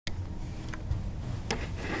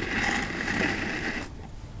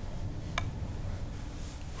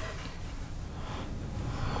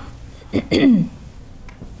It's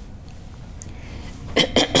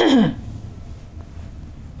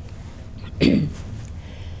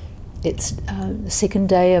the second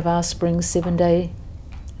day of our spring 7-day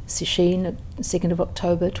Sesshin, 2nd of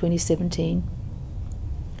October 2017.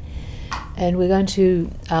 And we're going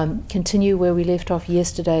to continue where we left off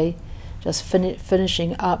yesterday, just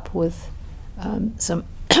finishing up with some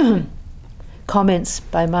comments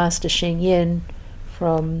by Master Sheng Yen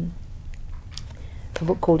from a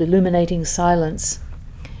book called Illuminating Silence.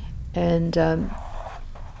 And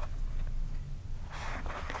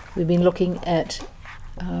we've been looking at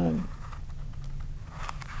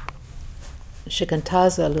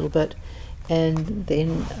Shikantaza a little bit, and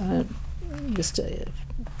then just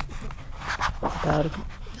about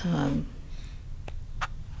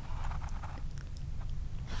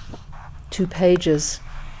 2 pages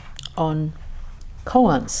on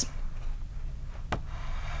koans.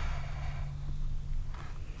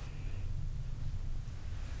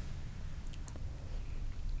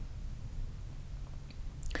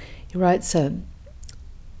 He writes the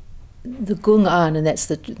Gong'an, and that's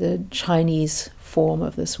the Chinese form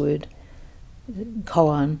of this word,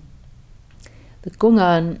 koan. The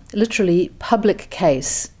Gong'an, literally public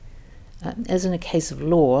case, as in a case of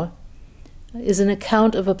law, is an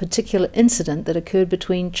account of a particular incident that occurred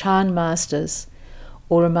between Chan masters,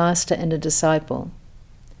 or a master and a disciple.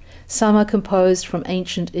 Some are composed from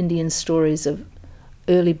ancient Indian stories of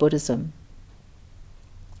early Buddhism.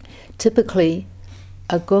 Typically,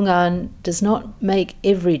 a Gong'an does not make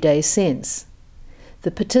everyday sense.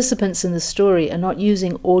 The participants in the story are not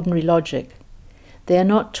using ordinary logic. They are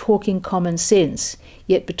not talking common sense,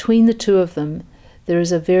 yet between the two of them there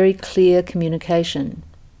is a very clear communication.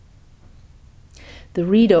 The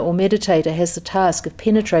reader or meditator has the task of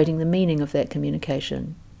penetrating the meaning of that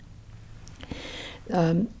communication.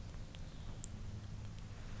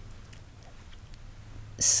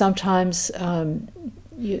 Sometimes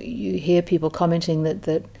you hear people commenting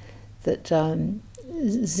that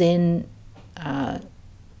Zen, the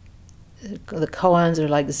koans are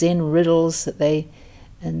like Zen riddles, that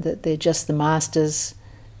they're just the masters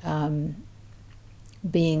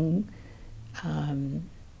being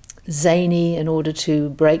zany in order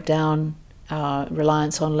to break down our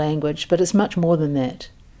reliance on language. But it's much more than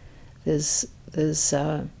that. There's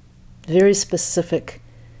very specific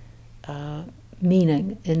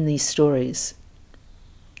meaning in these stories.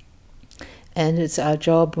 And it's our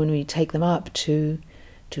job when we take them up to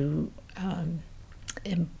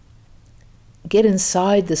get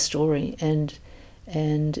inside the story and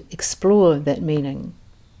explore that meaning.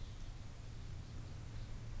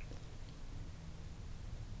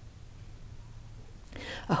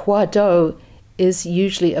 A huado is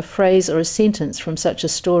usually a phrase or a sentence from such a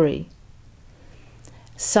story.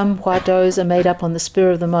 Some huados are made up on the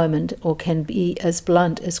spur of the moment, or can be as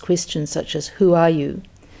blunt as questions such as, "Who are you?"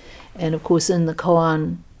 And of course in the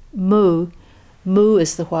koan Mu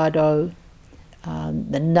is the huado,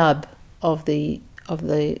 the nub of the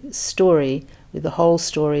story, where the whole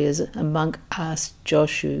story is a monk asked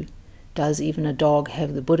Joshu, does even a dog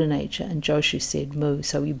have the Buddha nature? And Joshu said Mu.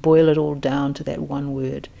 So we boil it all down to that one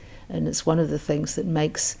word. And it's one of the things that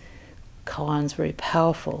makes koans very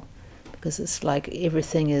powerful, because it's like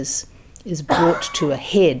everything is brought to a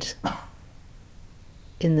head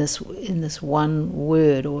in this one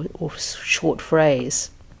word or short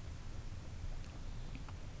phrase.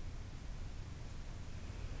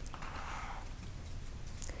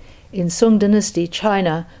 In Sung Dynasty,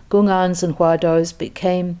 China, Gong'ans and huados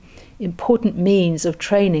became important means of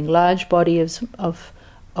training large bodies of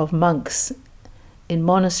monks in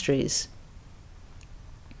monasteries.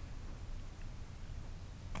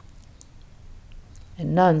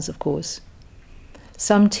 And nuns, of course.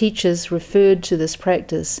 Some teachers referred to this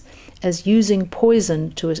practice as using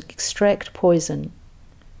poison to extract poison.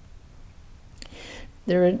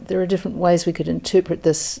 There are different ways we could interpret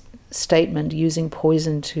this statement, using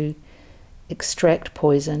poison to extract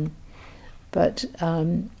poison. But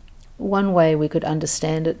one way we could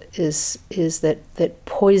understand it is that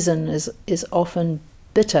poison is often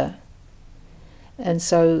bitter, and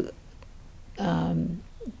so is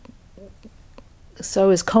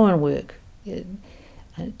koan work. It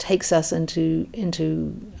takes us into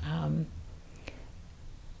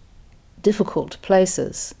difficult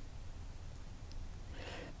places,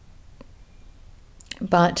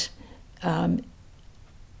 but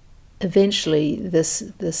eventually this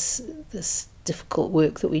difficult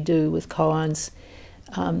work that we do with koans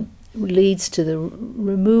leads to the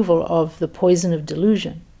removal of the poison of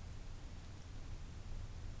delusion.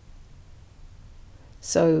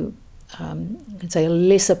 So you can say a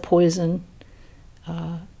lesser poison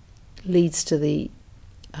leads to the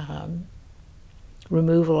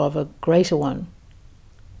removal of a greater one.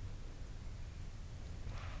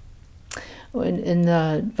 In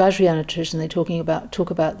the Vajrayana tradition, they talk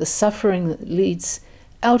about the suffering that leads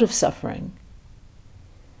out of suffering.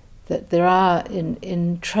 That there are,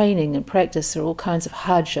 in training and practice, there are all kinds of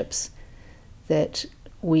hardships that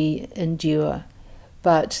we endure,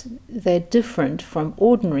 but they're different from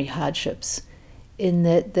ordinary hardships in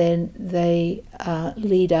that then they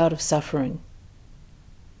lead out of suffering.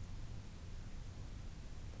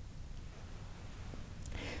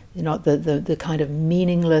 They're not the kind of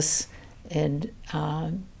meaningless and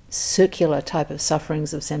circular type of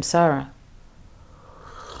sufferings of samsara.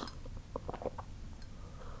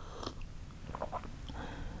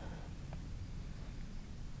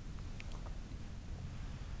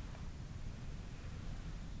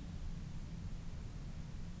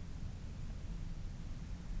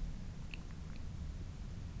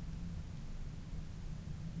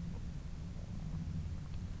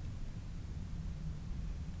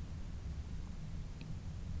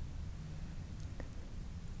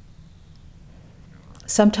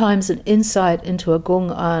 Sometimes an insight into a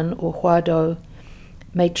Gong-an or Huado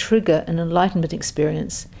may trigger an enlightenment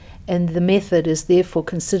experience, and the method is therefore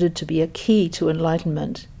considered to be a key to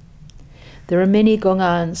enlightenment. There are many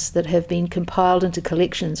Gong-ans that have been compiled into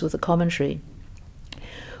collections with a commentary.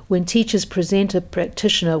 When teachers present a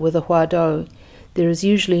practitioner with a Huado, there is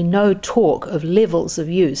usually no talk of levels of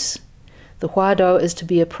use. The Huado is to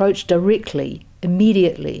be approached directly,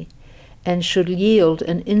 immediately, and should yield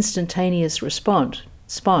an instantaneous response.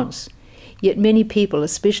 Yet many people,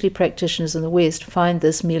 especially practitioners in the West, find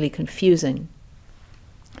this merely confusing.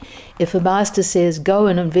 If a master says, "Go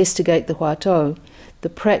and investigate the Huato," the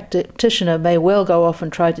practitioner may well go off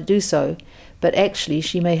and try to do so, but actually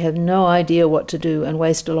she may have no idea what to do and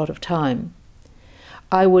waste a lot of time.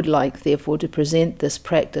 I would like, therefore, to present this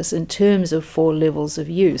practice in terms of 4 levels of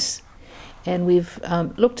use. And we've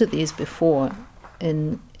looked at these before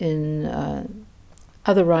in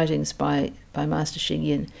other writings by Master Sheng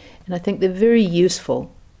Yen, and I think they're very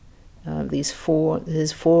useful. There's 4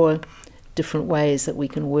 different ways that we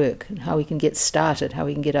can work, and how we can get started, how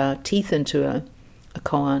we can get our teeth into a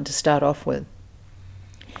koan to start off with.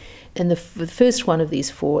 And the first one of these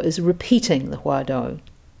 4 is repeating the Huado.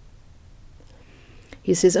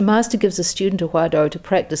 He says, a master gives a student a Huado to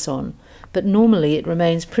practice on, but normally it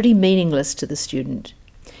remains pretty meaningless to the student.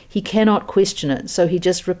 He cannot question it, so he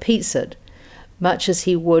just repeats it, much as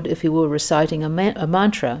he would if he were reciting a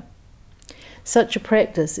mantra. Such a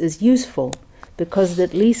practice is useful because it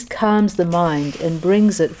at least calms the mind and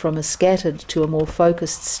brings it from a scattered to a more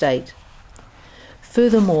focused state.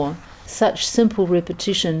 Furthermore, such simple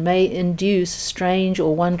repetition may induce strange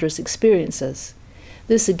or wondrous experiences.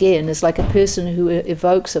 This again is like a person who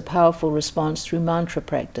evokes a powerful response through mantra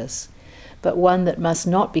practice, but one that must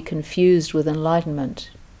not be confused with enlightenment.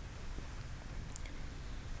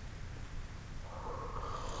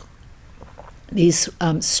 These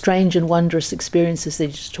strange and wondrous experiences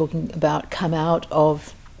that he's talking about come out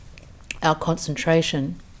of our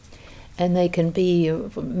concentration, and they can be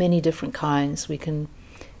of many different kinds. We could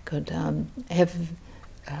have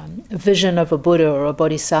a vision of a Buddha or a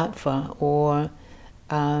Bodhisattva, or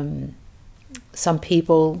some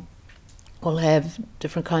people will have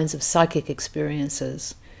different kinds of psychic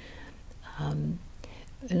experiences.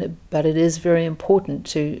 But it is very important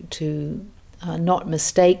to not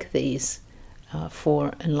mistake these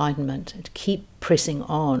for enlightenment, to keep pressing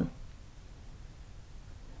on.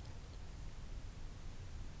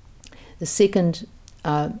 The second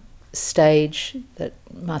stage that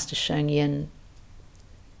Master Sheng Yen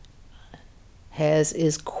has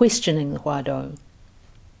is questioning the Huado.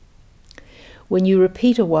 When you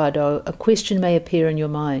repeat a Huado, a question may appear in your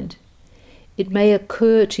mind. It may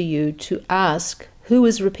occur to you to ask who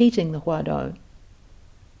is repeating the Huado.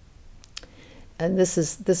 And this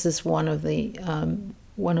is one of the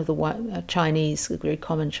Chinese, very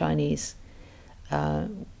common Chinese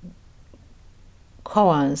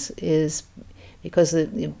koans, is because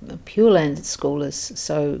the Pure Land school is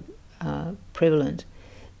so prevalent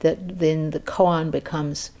that then the koan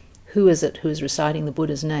becomes, who is it who is reciting the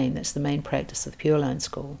Buddha's name? That's the main practice of the Pure Land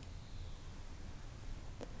school.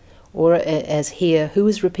 Or as here, who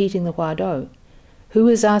is repeating the Huado? Who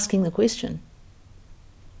is asking the question?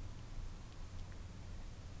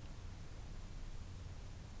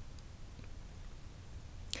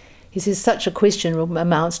 He says such a question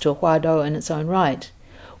amounts to a Huado in its own right.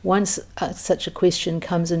 Once such a question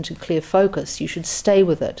comes into clear focus, you should stay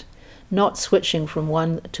with it, not switching from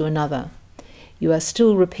one to another. You are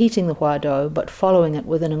still repeating the Huado, but following it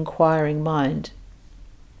with an inquiring mind.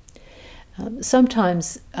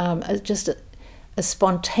 Sometimes just a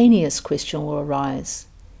spontaneous question will arise,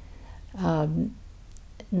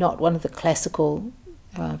 not one of the classical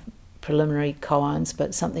preliminary koans,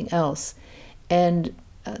 but something else, and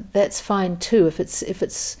that's fine too. If it's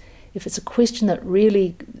a question that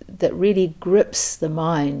really grips the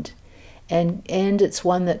mind, and it's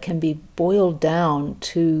one that can be boiled down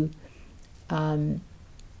to a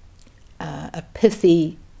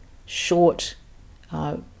pithy, short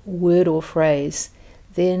word or phrase,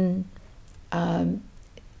 then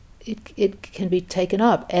it can be taken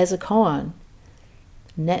up as a koan,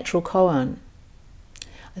 natural koan.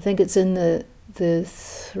 I think it's in the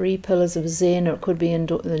Three Pillars of Zen, or it could be in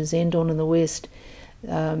the Zen Dawn in the West.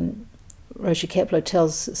 Roshi Kapleau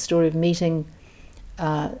tells the story of meeting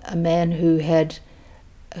a man who had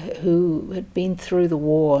been through the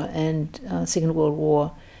war, and Second World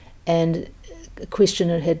War, and a question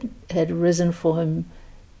had risen for him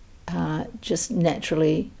just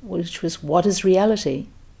naturally, which was, what is reality?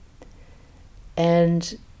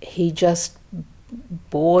 And he just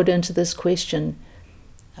bored into this question,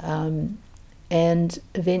 and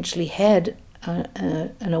eventually had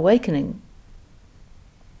an awakening.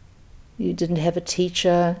 You didn't have a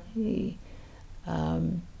teacher,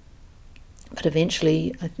 but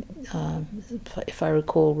eventually, if I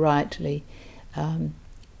recall rightly,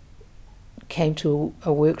 came to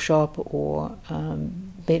a workshop or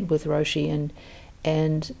met with Roshi,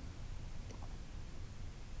 and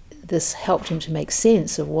this helped him to make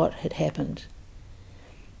sense of what had happened.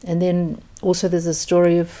 And then also there's a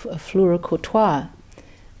story of Flora Courtois,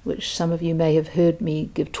 which some of you may have heard me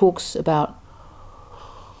give talks about,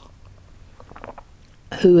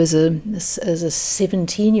 who as a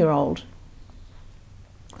 17-year-old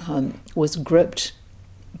was gripped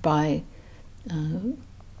by a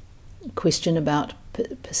question about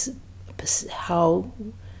how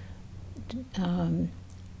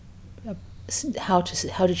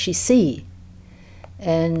did she see,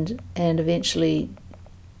 and eventually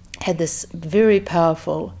had this very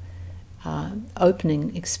powerful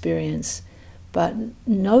opening experience, but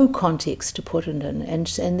no context to put it in, and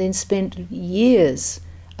then spent years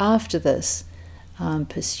after this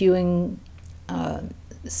pursuing a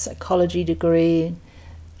psychology degree,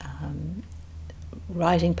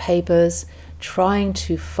 writing papers, trying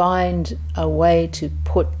to find a way to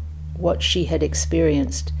put what she had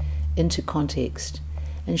experienced into context.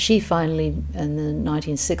 And she finally, in the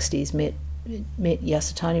 1960s, met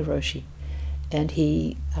Yasutani Roshi, and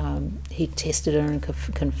he tested her and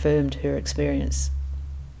confirmed her experience.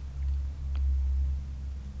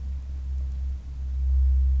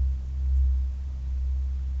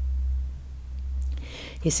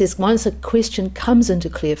 He says, once a question comes into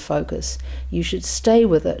clear focus, you should stay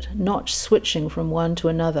with it, not switching from one to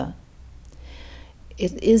another.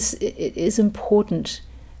 It is important,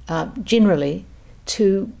 generally,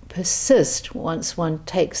 to persist once one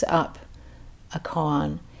takes up a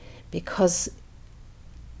koan, because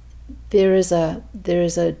there is a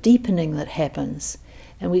deepening that happens,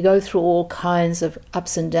 and we go through all kinds of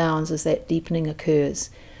ups and downs as that deepening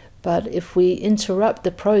occurs. But if we interrupt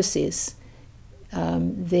the process,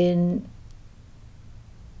 then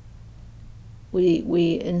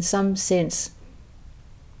we in some sense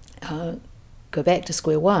go back to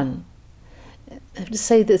square one. I have to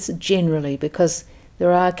say this generally, because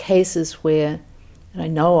there are cases where, and I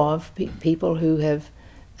know of people who have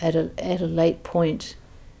at a late point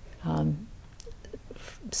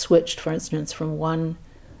switched, for instance, from one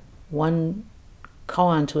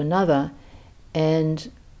koan to another,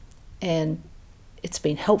 and it's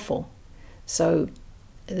been helpful. So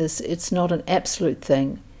it's not an absolute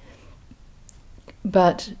thing,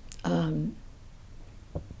 but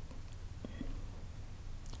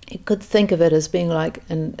you could think of it as being like,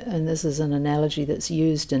 and this is an analogy that's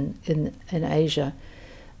used in Asia.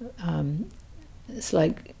 It's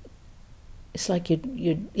like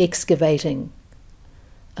you're excavating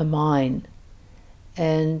a mine,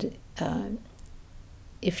 and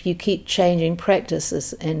if you keep changing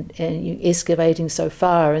practices and you're excavating so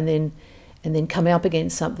far, and then coming up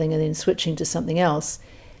against something and then switching to something else,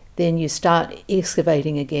 then you start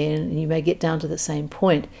excavating again, and you may get down to the same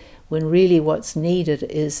point, when really what's needed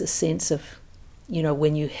is a sense of,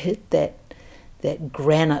 when you hit that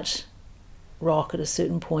granite rock at a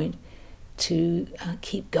certain point, to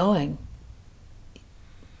keep going.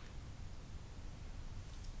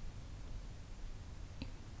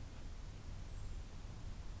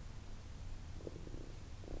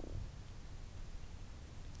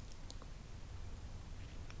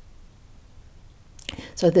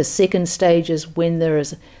 So the second stage is when there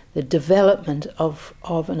is the development of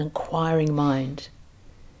an inquiring mind.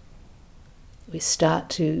 we start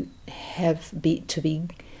to be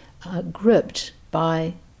gripped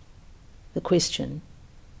by the question.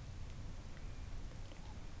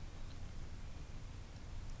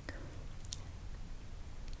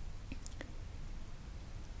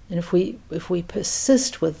 And if we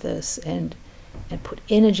persist with this and put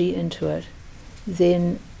energy into it,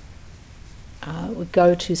 then we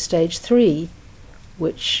go to stage 3,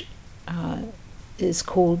 which is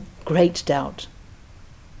called great doubt.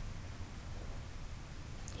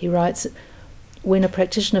 He writes, when a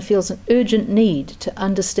practitioner feels an urgent need to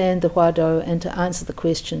understand the Huado and to answer the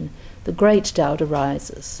question, the great doubt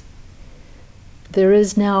arises. There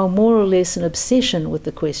is now more or less an obsession with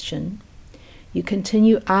the question. You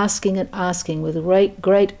continue asking and asking with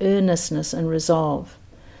great earnestness and resolve.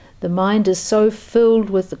 The mind is so filled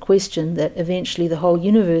with the question that eventually the whole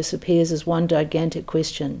universe appears as one gigantic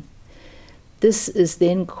question. This is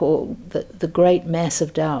then called the great mass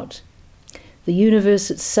of doubt. The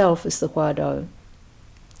universe itself is the Huado.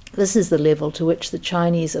 This is the level to which the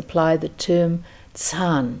Chinese apply the term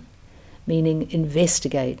Can, meaning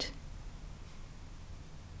investigate.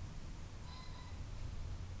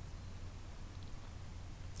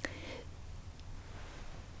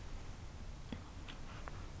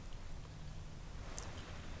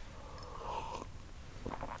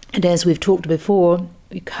 And as we've talked before,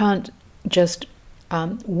 you can't just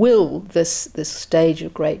will this stage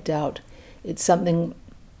of great doubt. It's something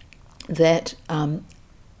that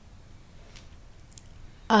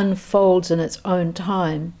unfolds in its own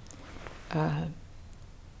time.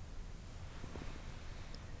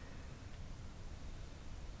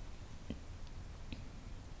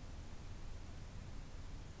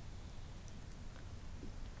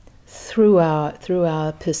 Through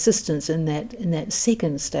our persistence in that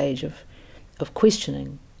second stage of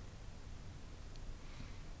questioning.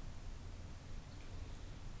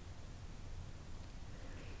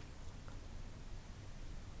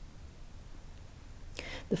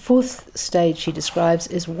 The fourth stage he describes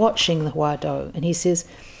is watching the Huado, and he says,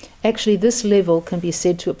 actually this level can be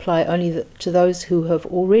said to apply only to those who have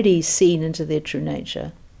already seen into their true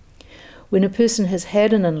nature. When a person has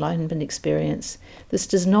had an enlightenment experience, this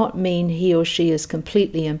does not mean he or she is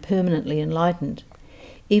completely and permanently enlightened.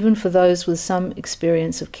 Even for those with some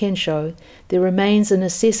experience of Kensho, there remains a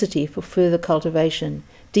necessity for further cultivation,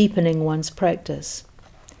 deepening one's practice.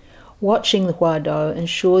 Watching the Huado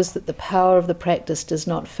ensures that the power of the practice does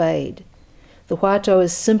not fade. The Huado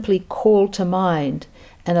is simply called to mind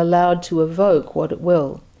and allowed to evoke what it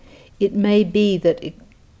will. It may be that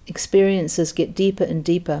experiences get deeper and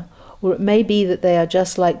deeper, or it may be that they are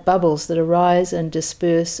just like bubbles that arise and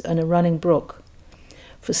disperse in a running brook.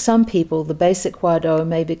 For some people, the basic Huado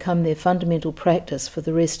may become their fundamental practice for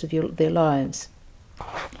the rest of their lives.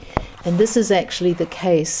 And this is actually the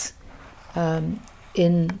case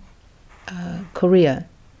in Korea,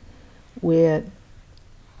 where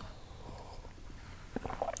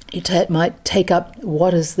you might take up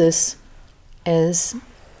what is this as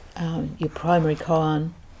your primary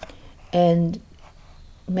koan, and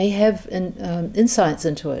may have insights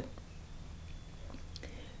into it,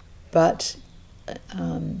 but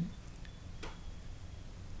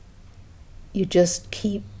you just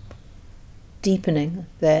keep deepening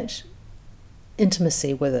that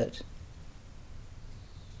intimacy with it.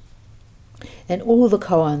 And all the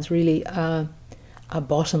koans really are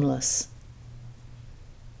bottomless.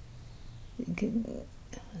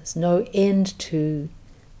 There's no end to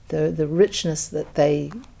the richness that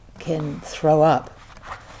they can throw up.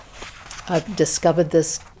 I've discovered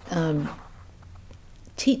this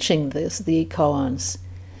teaching the koans,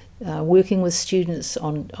 working with students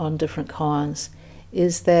on different koans,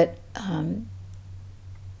 is that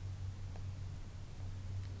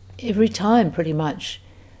every time pretty much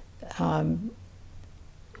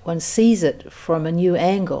one sees it from a new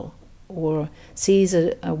angle, or sees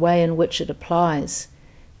a way in which it applies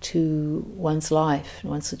to one's life,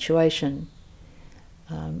 one's situation,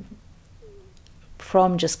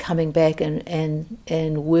 from just coming back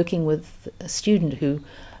and working with a student who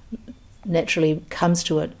naturally comes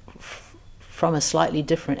to it from a slightly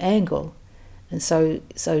different angle, and so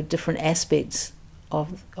different aspects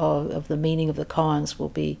of the meaning of the koans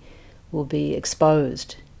will be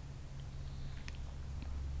exposed.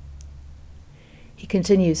 He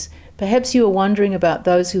continues, perhaps you are wondering about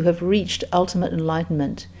those who have reached ultimate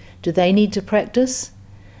enlightenment. Do they need to practice?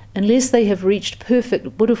 Unless they have reached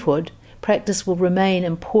perfect Buddhahood, practice will remain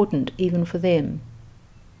important even for them.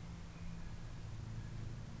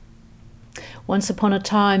 Once upon a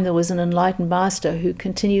time there was an enlightened master who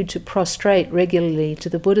continued to prostrate regularly to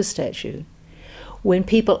the Buddha statue. When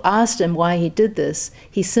people asked him why he did this,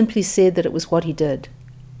 he simply said that it was what he did.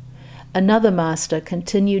 Another master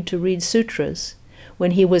continued to read sutras.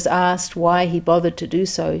 When he was asked why he bothered to do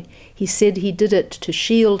so, he said he did it to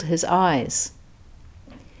shield his eyes.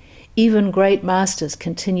 Even great masters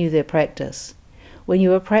continue their practice. When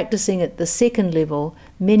you are practicing at the second level,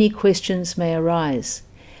 many questions may arise.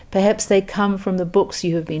 Perhaps they come from the books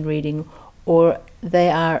you have been reading, or they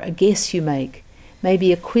are a guess you make.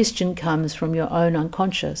 Maybe a question comes from your own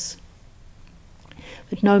unconscious.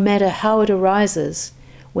 But no matter how it arises,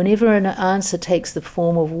 whenever an answer takes the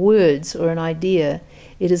form of words or an idea,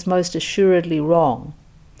 it is most assuredly wrong.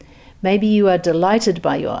 Maybe you are delighted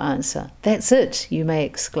by your answer. That's it, you may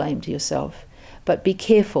exclaim to yourself. But be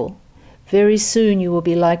careful. Very soon you will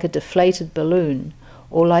be like a deflated balloon,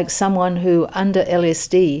 or like someone who, under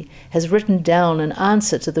LSD, has written down an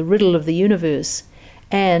answer to the riddle of the universe,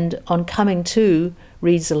 and, on coming to,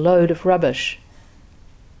 reads a load of rubbish.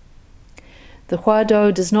 The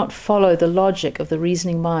Huado does not follow the logic of the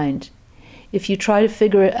reasoning mind. If you try to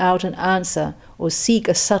figure out an answer or seek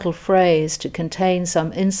a subtle phrase to contain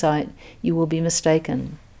some insight, you will be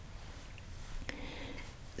mistaken.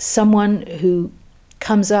 Someone who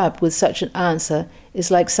comes up with such an answer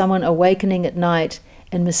is like someone awakening at night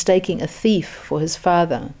and mistaking a thief for his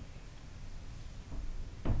father.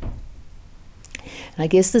 And I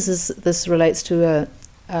guess this relates to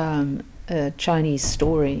a Chinese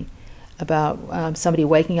story about somebody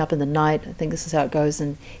waking up in the night. I think this is how it goes,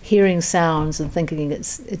 and hearing sounds and thinking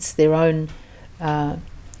it's their own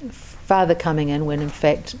father coming in, when in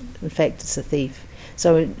fact it's a thief.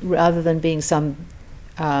 So rather than being some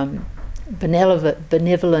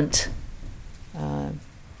benevolent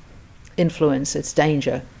influence, it's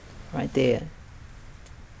danger right there,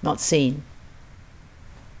 not seen.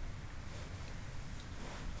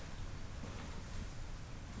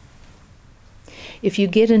 If you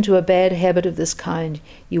get into a bad habit of this kind,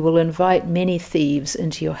 you will invite many thieves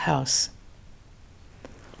into your house.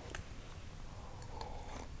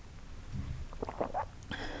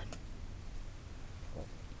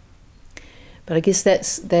 But I guess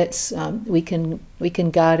that's we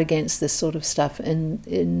can guard against this sort of stuff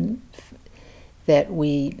in that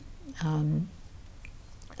we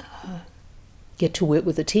get to work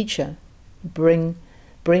with a teacher, bring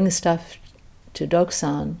stuff to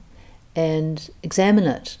Doksan, and examine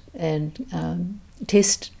it and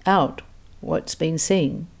test out what's been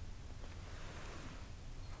seen.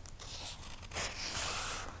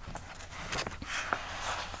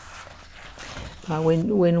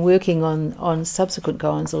 When working on subsequent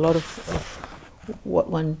koans, a lot of what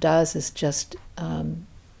one does is just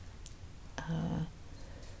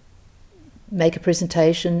make a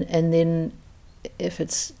presentation, and then if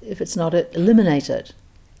it's not it, eliminate it.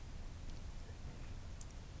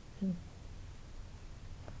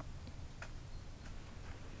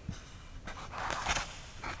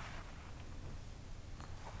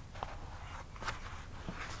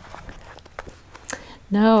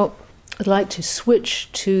 Now, I'd like to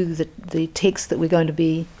switch to the text that we're going to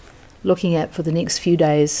be looking at for the next few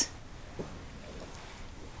days.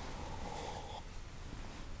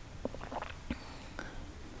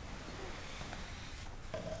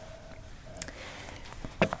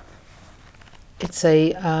 It's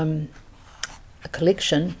a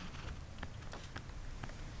collection.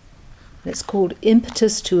 It's called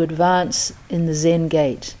Impetus to Advance in the Zen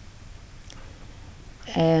Gate.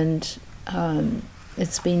 And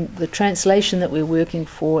it's been, the translation that we're working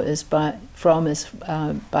for is by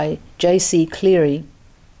J.C. Cleary,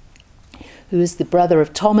 who is the brother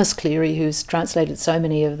of Thomas Cleary, who's translated so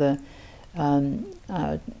many of the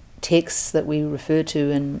texts that we refer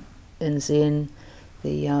to in Zen,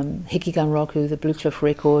 the Hekigan Roku, the Blue Cliff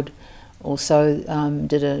Record, also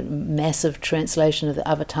did a massive translation of the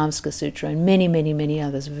Avatamsaka Sutra, and many, many, many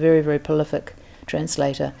others. Very, very prolific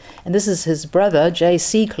translator. And this is his brother,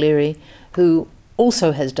 J.C. Cleary, who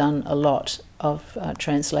also has done a lot of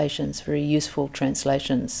translations, very useful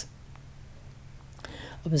translations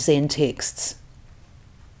of Zen texts.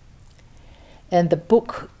 And the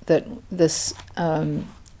book that this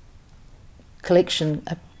collection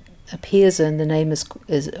appears in, the name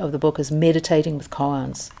of the book is Meditating with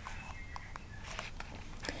Koans.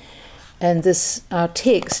 And this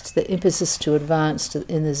text, the Impetus to Advance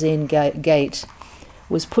in the Zen Gate,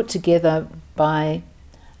 was put together by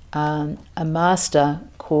a master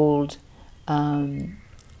called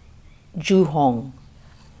Ju Hong,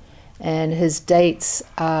 and his dates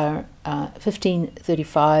are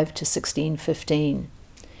 1535 to 1615.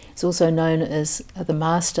 He's also known as the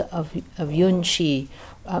Master of Yun Chi,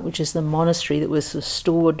 which is the monastery that was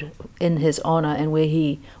restored in his honor and where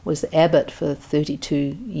he was the abbot for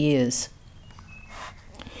 32 years.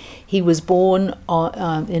 He was born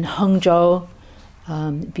in Hangzhou,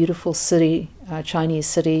 beautiful city, Chinese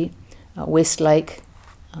city, Westlake,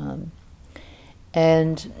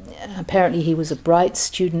 and apparently he was a bright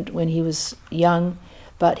student when he was young,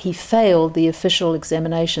 but he failed the official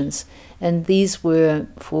examinations, and these were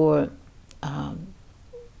for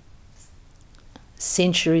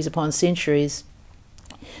centuries upon centuries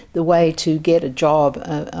the way to get a job,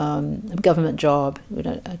 a government job. We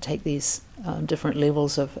don't take these different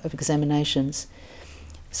levels of examinations.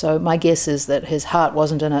 So my guess is that his heart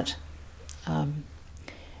wasn't in it,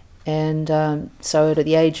 so at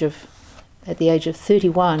the age of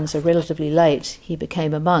 31, so relatively late, he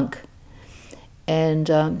became a monk,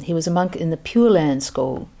 and he was a monk in the Pure Land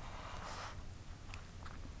school.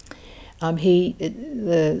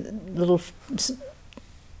 The little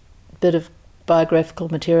bit of biographical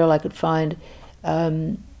material I could find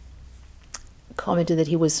commented that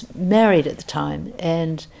he was married at the time,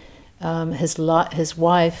 and his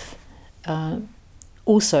wife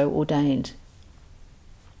also ordained.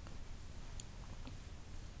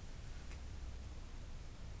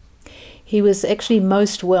 He was actually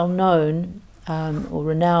most well known or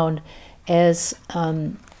renowned as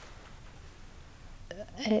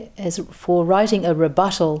for writing a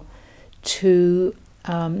rebuttal to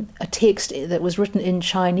a text that was written in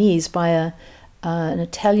Chinese by an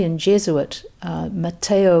Italian Jesuit,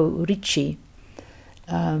 Matteo Ricci.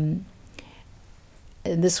 And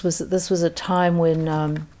this was a time when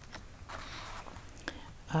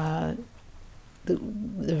the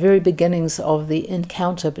very beginnings of the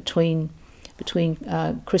encounter between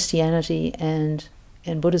Christianity and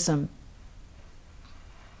Buddhism,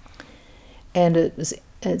 and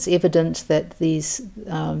it's evident that there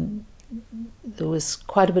was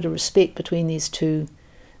quite a bit of respect between these two,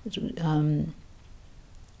 Zhu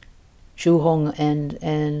Hong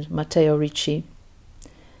and Matteo Ricci,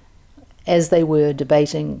 as they were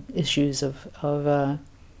debating issues of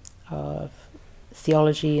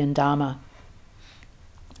theology and Dharma.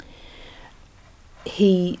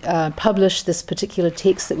 He published this particular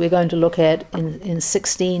text that we're going to look at in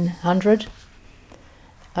 1600.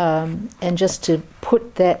 And just to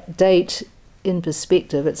put that date in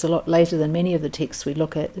perspective, it's a lot later than many of the texts we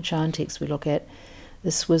look at, the Chan texts we look at.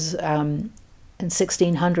 This was in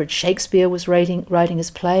 1600. Shakespeare was writing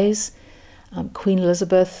his plays. Queen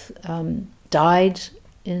Elizabeth died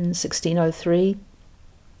in 1603.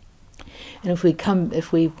 And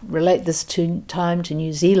if we relate this time to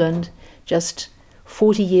New Zealand, just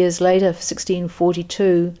 40 years later,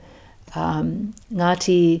 1642,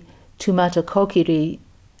 Ngāti Tūmatakokiri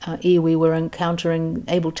iwi were encountering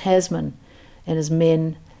Abel Tasman and his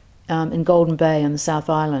men in Golden Bay on the South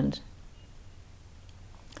Island.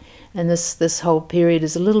 And this whole period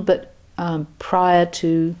is a little bit prior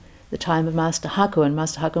to the time of Master Hakuin.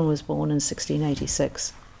 Master Hakuin was born in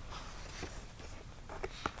 1686.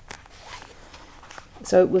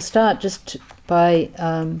 So we'll start just by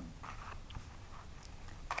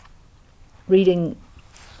reading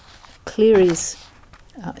Cleary's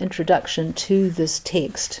introduction to this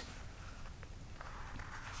text.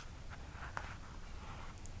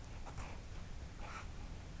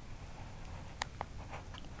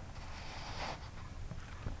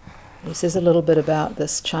 He says a little bit about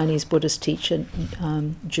this Chinese Buddhist teacher,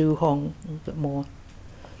 Zhu Hong, a little bit more.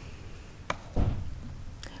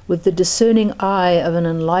 With the discerning eye of an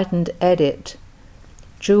enlightened adept,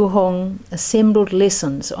 Zhu Hong assembled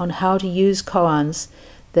lessons on how to use koans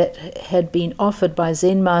that had been offered by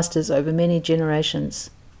Zen masters over many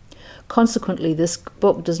generations. Consequently, this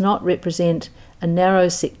book does not represent a narrow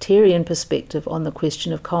sectarian perspective on the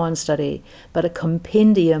question of koan study, but a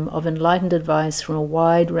compendium of enlightened advice from a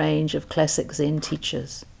wide range of classic Zen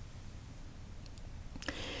teachers.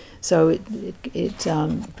 So it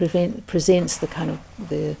presents the kind of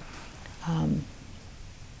the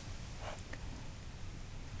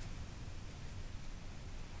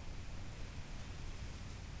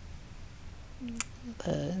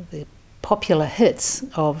popular hits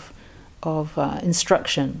of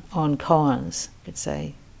instruction on koans, you could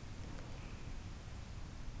say.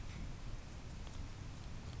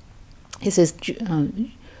 He says,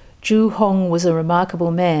 Zhu Hong was a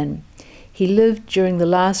remarkable man. He lived during the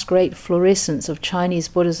last great florescence of Chinese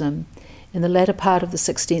Buddhism in the latter part of the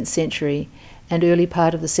 16th century and early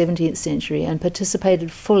part of the 17th century, and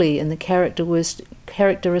participated fully in the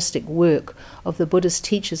characteristic work of the Buddhist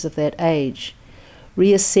teachers of that age,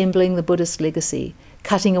 reassembling the Buddhist legacy,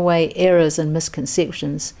 cutting away errors and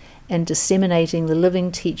misconceptions, and disseminating the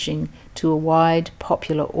living teaching to a wide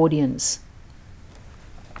popular audience.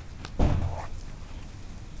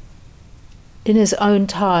 In his own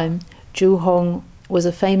time, Zhu Hong was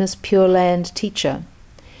a famous Pure Land teacher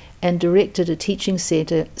and directed a teaching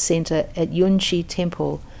center at Yunqi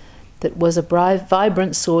Temple that was a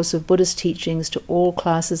vibrant source of Buddhist teachings to all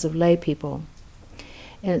classes of lay people.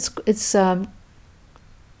 And it's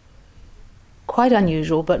quite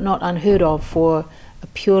unusual, but not unheard of, for a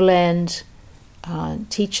Pure Land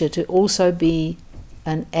teacher to also be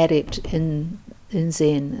an adept in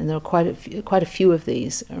Zen, and there are quite a few of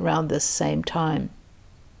these around this same time.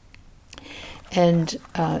 And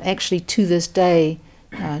actually, to this day,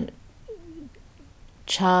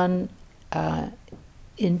 Chan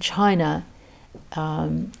in China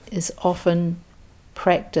is often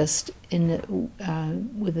practiced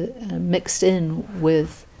mixed in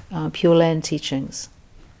with Pure Land teachings.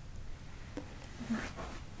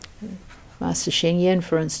 Master Sheng Yen,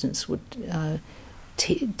 for instance, would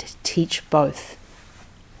teach both.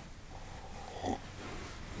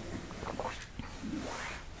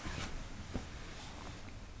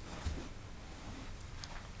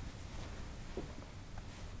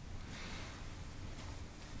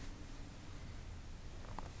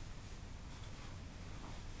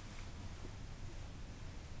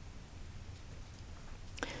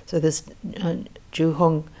 So this Zhu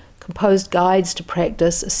Hong composed guides to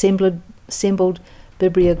practice, assembled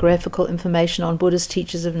bibliographical information on Buddhist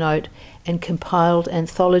teachers of note, and compiled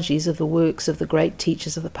anthologies of the works of the great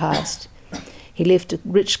teachers of the past. He left a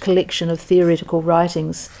rich collection of theoretical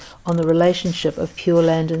writings on the relationship of Pure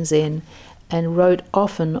Land and Zen, and wrote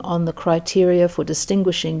often on the criteria for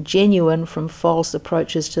distinguishing genuine from false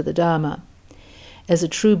approaches to the Dharma. As a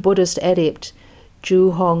true Buddhist adept,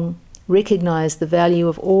 Zhu Hong recognized the value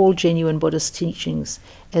of all genuine Buddhist teachings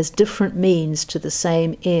as different means to the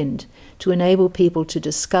same end, to enable people to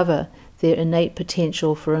discover their innate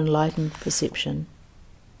potential for enlightened perception.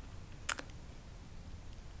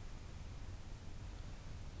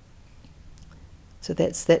 So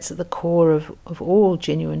that's at the core of all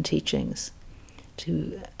genuine teachings,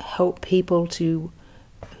 to help people to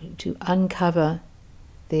uncover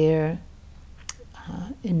their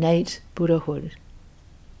innate Buddhahood.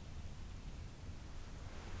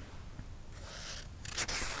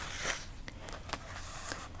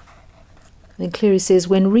 Then Cleary says,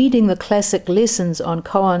 when reading the classic lessons on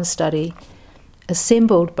koan study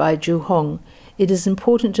assembled by Zhu Hong, it is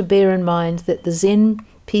important to bear in mind that the Zen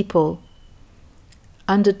people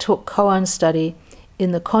undertook koan study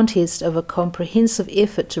in the context of a comprehensive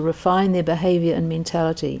effort to refine their behavior and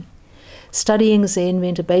mentality. Studying Zen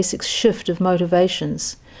meant a basic shift of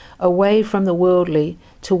motivations, away from the worldly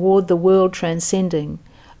toward the world transcending,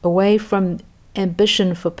 away from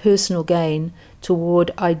ambition for personal gain toward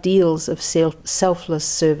ideals of selfless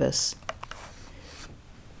service.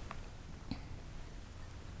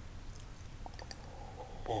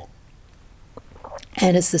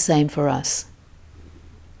 And it's the same for us.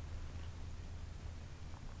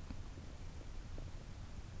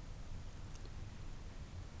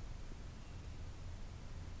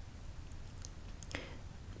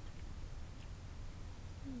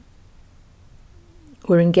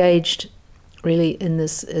 We're engaged really in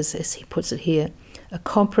this, as he puts it here, a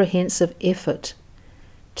comprehensive effort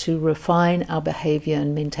to refine our behavior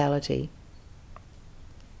and mentality,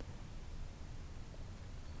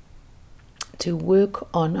 to work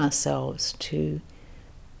on ourselves, to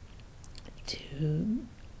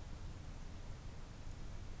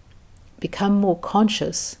become more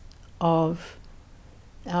conscious of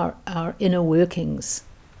our inner workings,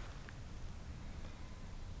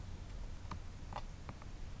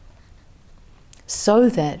 so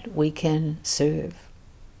that we can serve.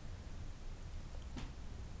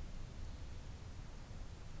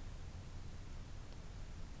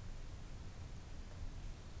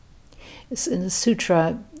 It's in the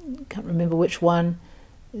sutra, I can't remember which one,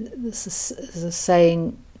 this is a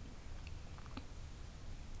saying,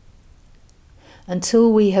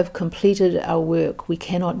 until we have completed our work, we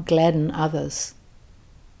cannot gladden others.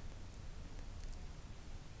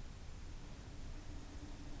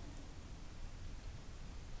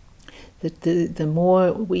 The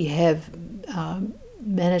more we have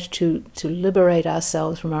managed to liberate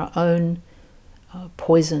ourselves from our own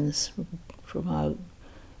poisons, from our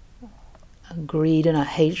greed and our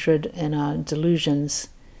hatred and our delusions,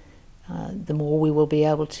 the more we will be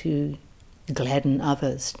able to gladden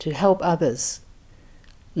others, to help others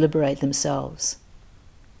liberate themselves.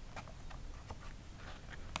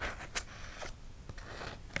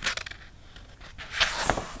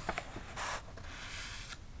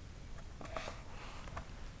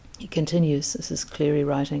 continues, this is Cleary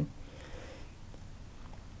writing.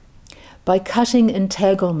 By cutting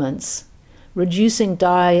entanglements, reducing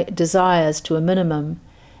desires to a minimum,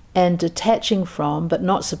 and detaching from, but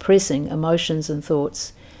not suppressing, emotions and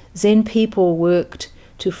thoughts, Zen people worked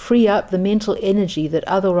to free up the mental energy that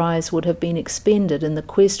otherwise would have been expended in the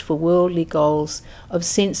quest for worldly goals of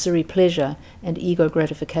sensory pleasure and ego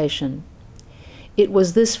gratification. It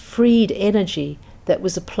was this freed energy that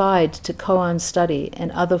was applied to koan study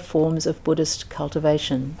and other forms of Buddhist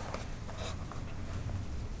cultivation.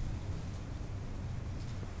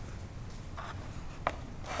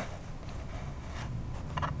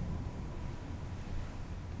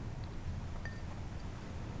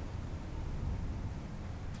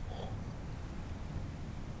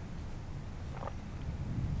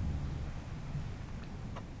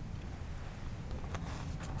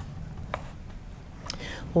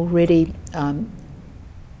 Already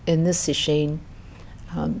in this sesshin,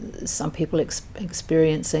 some people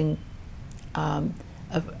experiencing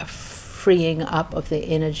a freeing up of their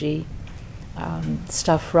energy,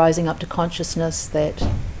 stuff rising up to consciousness that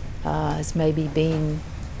has maybe been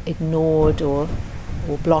ignored or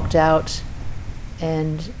blocked out,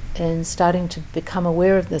 and starting to become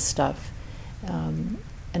aware of this stuff,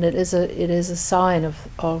 and it is a sign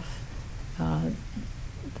of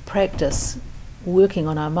practice working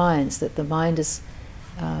on our minds, that the mind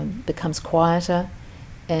becomes quieter,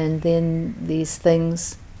 and then these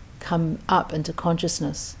things come up into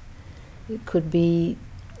consciousness. It could be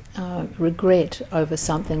regret over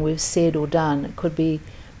something we've said or done. It could be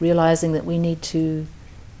realizing that we need to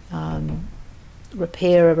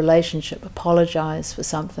repair a relationship, apologize for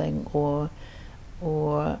something, or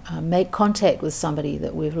make contact with somebody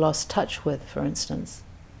that we've lost touch with, for instance.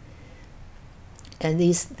 And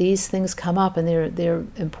these things come up, and they're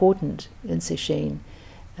important in sesshin,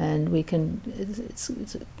 and we can.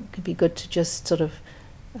 It could be good to just sort of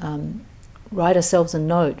write ourselves a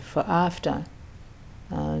note for after,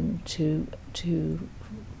 to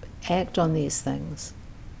act on these things.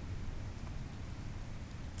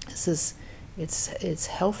 It's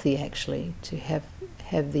healthy actually to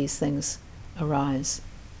have these things arise,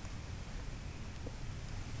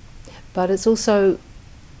 but it's also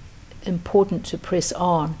important to press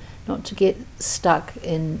on, not to get stuck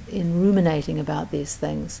in ruminating about these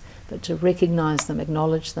things, but to recognize them,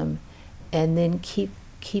 acknowledge them, and then keep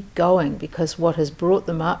going, because what has brought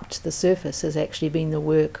them up to the surface has actually been the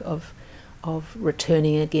work of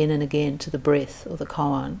returning again and again to the breath or the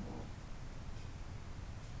koan,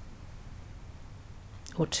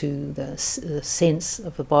 or to the sense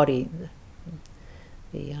of the body,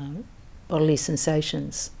 the bodily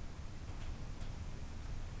sensations.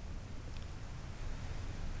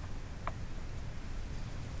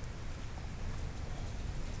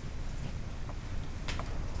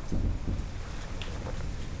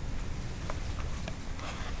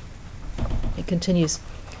 It continues,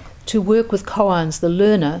 to work with koans, the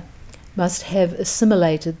learner must have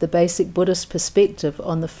assimilated the basic Buddhist perspective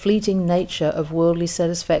on the fleeting nature of worldly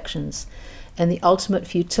satisfactions and the ultimate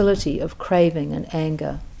futility of craving and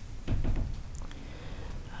anger.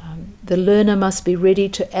 The learner must be ready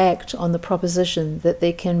to act on the proposition that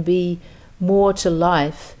there can be more to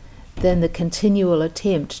life than the continual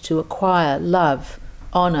attempt to acquire love,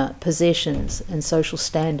 honor, possessions, and social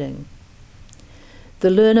standing. The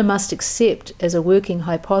learner must accept as a working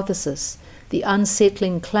hypothesis the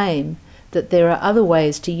unsettling claim that there are other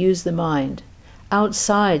ways to use the mind,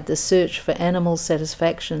 outside the search for animal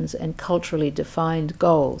satisfactions and culturally defined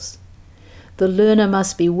goals. The learner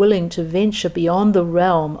must be willing to venture beyond the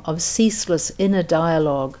realm of ceaseless inner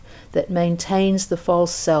dialogue that maintains the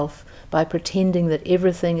false self by pretending that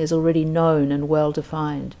everything is already known and well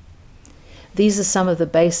defined. These are some of the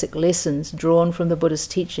basic lessons drawn from the Buddhist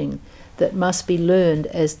teaching that must be learned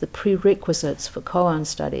as the prerequisites for koan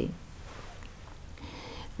study.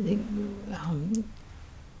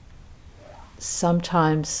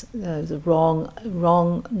 Sometimes the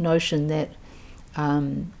wrong notion that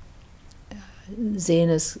Zen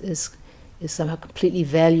is somehow completely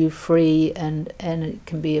value-free and it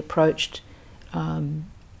can be approached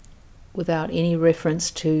without any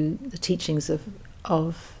reference to the teachings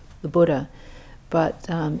of the Buddha. But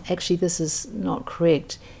actually this is not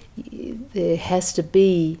correct. There has to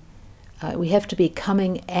be, we have to be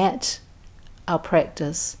coming at our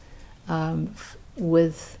practice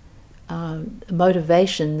with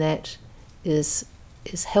motivation that is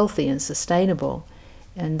healthy and sustainable,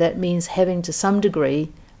 and that means having to some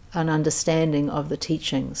degree an understanding of the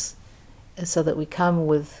teachings, so that we come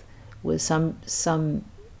with some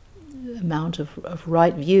amount of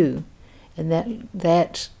right view, and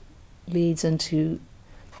that leads into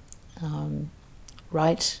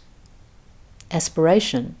right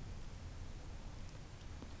aspiration.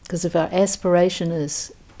 Because if our aspiration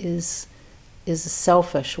is a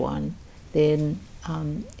selfish one, then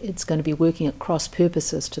it's going to be working at cross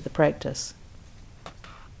purposes to the practice.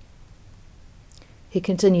 He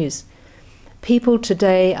continues, people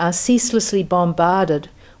today are ceaselessly bombarded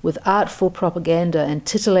with artful propaganda and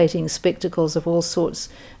titillating spectacles of all sorts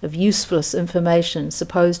of useless information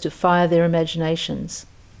supposed to fire their imaginations.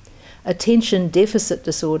 Attention deficit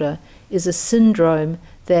disorder is a syndrome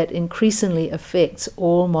that increasingly affects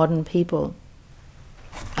all modern people.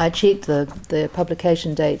 I checked the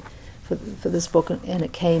publication date for this book, and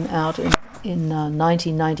it came out in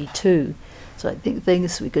 1992. So I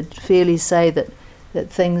think we could fairly say that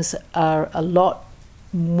things are a lot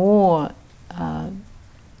more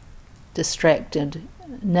distracted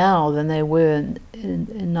now than they were in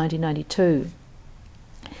 1992.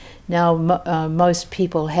 Now most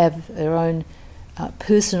people have their own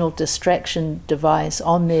personal distraction device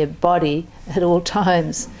on their body at all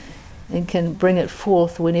times, and can bring it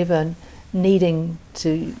forth whenever needing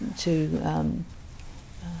to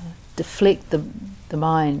deflect the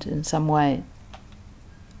mind in some way.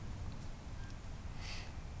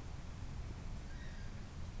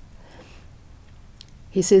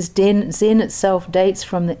 He says Zen itself dates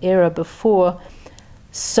from the era before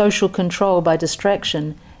social control by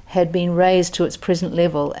distraction had been raised to its present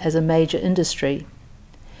level as a major industry.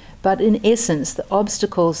 But in essence, the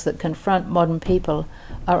obstacles that confront modern people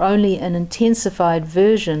are only an intensified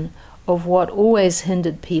version of what always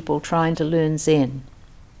hindered people trying to learn Zen.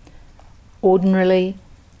 Ordinarily,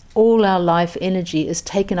 all our life energy is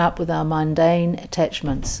taken up with our mundane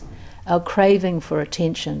attachments, our craving for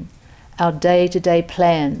attention, our day-to-day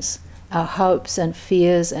plans, our hopes and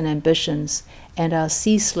fears and ambitions, and our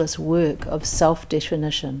ceaseless work of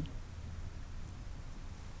self-definition.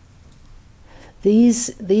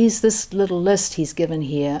 This little list he's given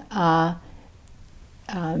here are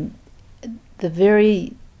the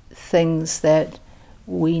very things that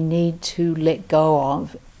we need to let go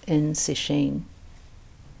of in Sesshin.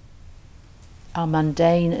 Our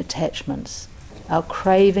mundane attachments, our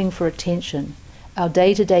craving for attention, our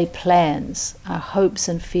day-to-day plans, our hopes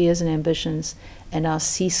and fears and ambitions, and our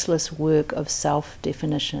ceaseless work of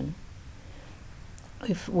self-definition.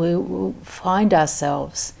 If we will find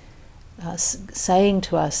ourselves saying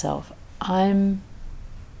to ourselves, I'm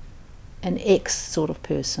an X sort of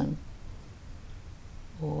person,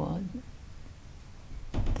 or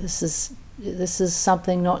this is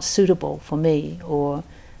something not suitable for me, or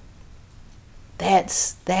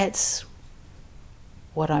that's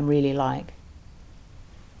what I'm really like.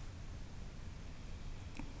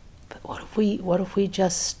 But what if we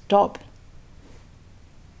just stop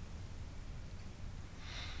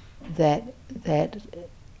that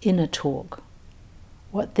inner talk?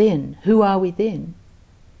 What then? Who are we then?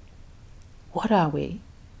 What are we?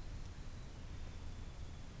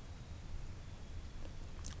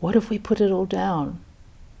 What if we put it all down?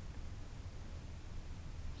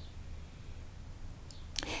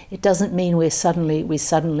 It doesn't mean we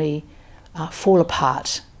suddenly fall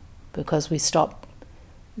apart because we stop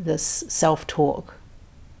this self-talk.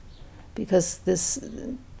 Because this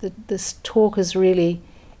talk is really,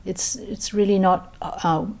 it's really not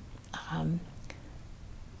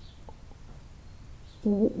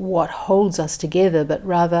what holds us together, but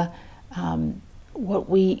rather what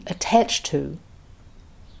we attach to.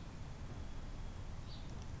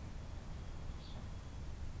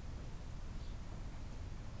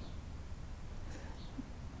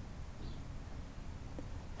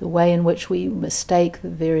 The way in which we mistake the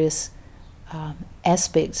various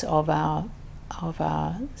aspects of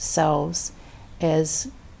ourselves as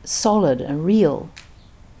solid and real.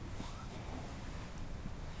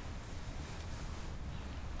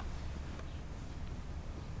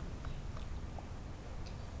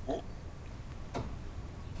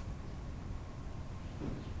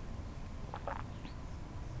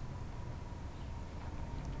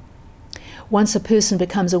 Once a person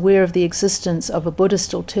becomes aware of the existence of a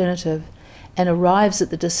Buddhist alternative and arrives at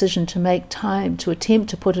the decision to make time to attempt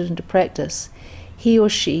to put it into practice, he or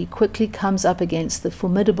she quickly comes up against the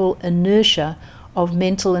formidable inertia of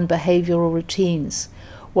mental and behavioral routines,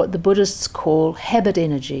 what the Buddhists call habit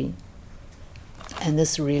energy. And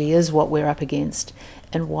this really is what we're up against,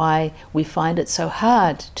 and why we find it so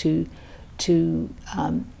hard to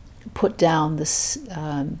put down this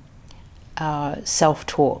our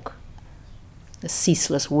self-talk, the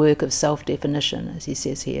ceaseless work of self-definition, as he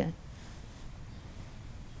says here.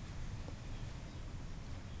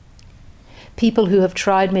 People who have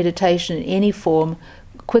tried meditation in any form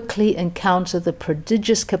quickly encounter the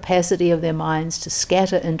prodigious capacity of their minds to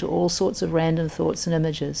scatter into all sorts of random thoughts and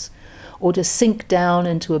images, or to sink down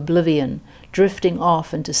into oblivion, drifting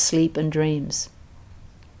off into sleep and dreams.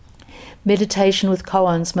 Meditation with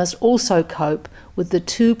koans must also cope with the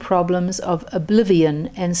two problems of oblivion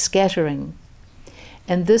and scattering,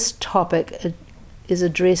 and this topic is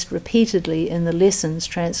addressed repeatedly in the lessons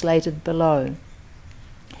translated below.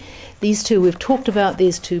 These two, we've talked about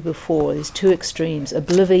these two before, these two extremes,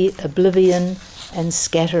 oblivion and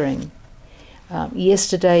scattering.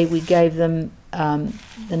 Yesterday we gave them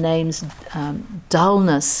the names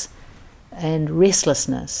dullness and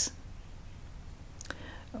restlessness,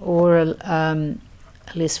 or a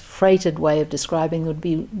less freighted way of describing would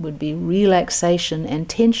be relaxation and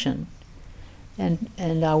tension.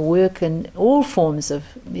 And our work in all forms of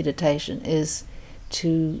meditation is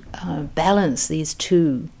to balance these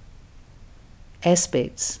two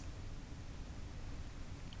aspects.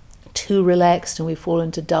 Too relaxed and we fall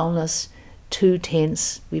into dullness, too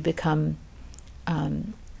tense we become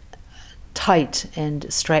tight and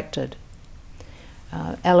distracted.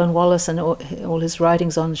 Alan Wallace, and all his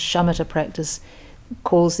writings on shamatha practice,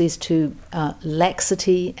 calls these two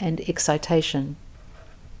laxity and excitation.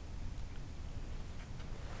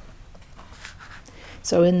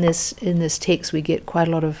 So in this text we get quite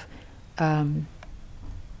a lot of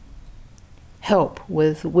help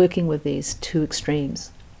with working with these two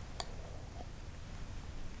extremes,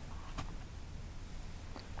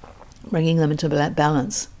 bringing them into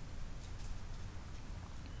balance.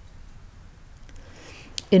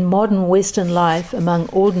 In modern Western life, among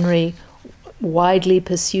ordinary, widely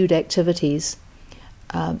pursued activities,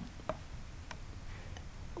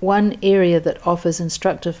 one area that offers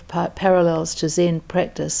instructive parallels to Zen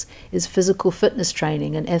practice is physical fitness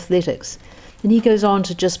training and athletics. And he goes on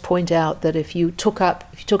to just point out that if you took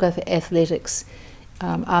up athletics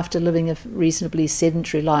after living a reasonably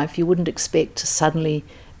sedentary life, you wouldn't expect to suddenly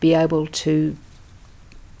be able to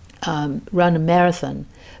run a marathon.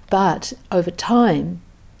 But over time,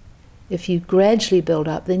 if you gradually build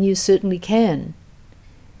up, then you certainly can.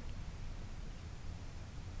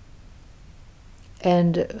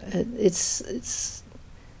 And it's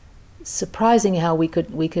surprising how we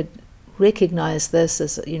could recognize this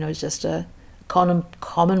as, just a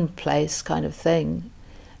commonplace kind of thing.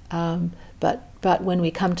 But when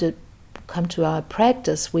we come to our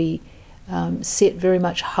practice, we set very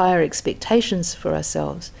much higher expectations for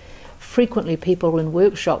ourselves. Frequently, people in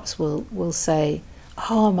workshops will say,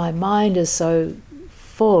 "Oh, my mind is so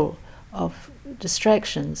full of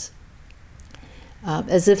distractions,"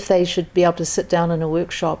 as if they should be able to sit down in a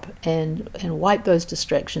workshop and wipe those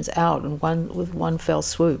distractions out with one fell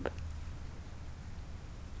swoop.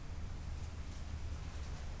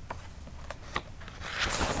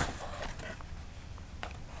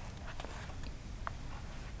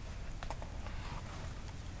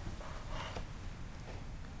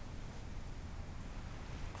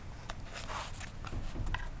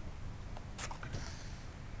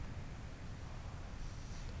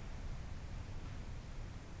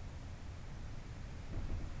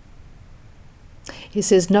 He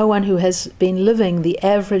says, no one who has been living the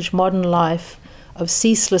average modern life of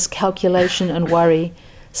ceaseless calculation and worry,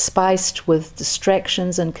 spiced with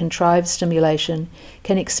distractions and contrived stimulation,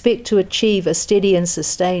 can expect to achieve a steady and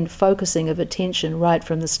sustained focusing of attention right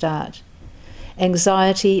from the start.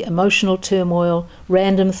 Anxiety, emotional turmoil,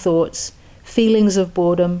 random thoughts, feelings of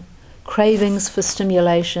boredom, cravings for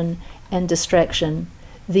stimulation and distraction,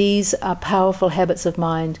 these are powerful habits of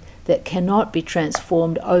mind that cannot be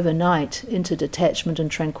transformed overnight into detachment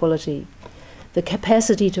and tranquility. The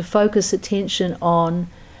capacity to focus attention on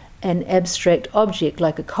an abstract object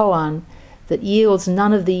like a koan that yields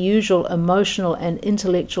none of the usual emotional and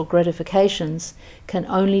intellectual gratifications can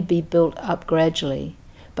only be built up gradually.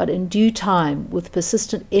 But in due time, with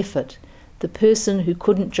persistent effort, the person who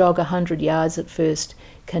couldn't jog 100 yards at first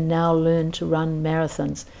can now learn to run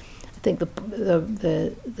marathons. I think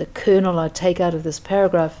the kernel I take out of this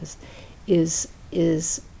paragraph is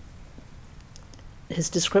his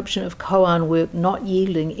description of koan work not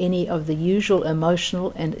yielding any of the usual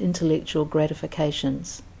emotional and intellectual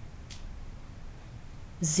gratifications.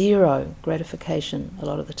 Zero gratification a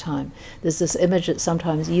lot of the time. There's this image that's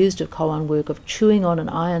sometimes used of koan work of chewing on an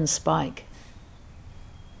iron spike.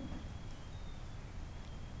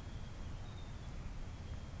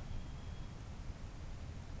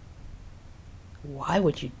 Why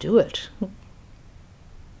would you do it?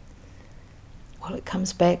 Well, it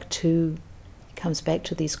comes back to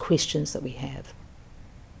these questions that we have,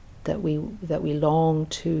 that we long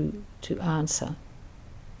to answer.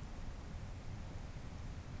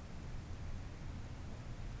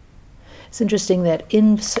 It's interesting that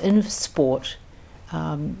in sport,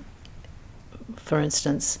 for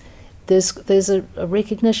instance, there's a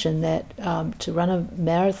recognition that to run a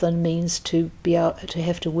marathon means to be able to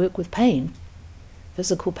have to work with pain,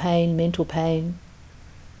 physical pain, mental pain,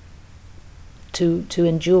 to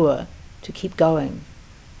endure, to keep going.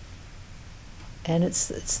 And it's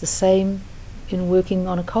the same in working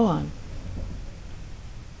on a koan.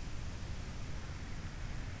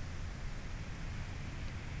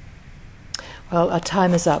 Well, our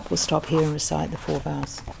time is up. We'll stop here and recite the 4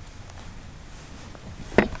 vows.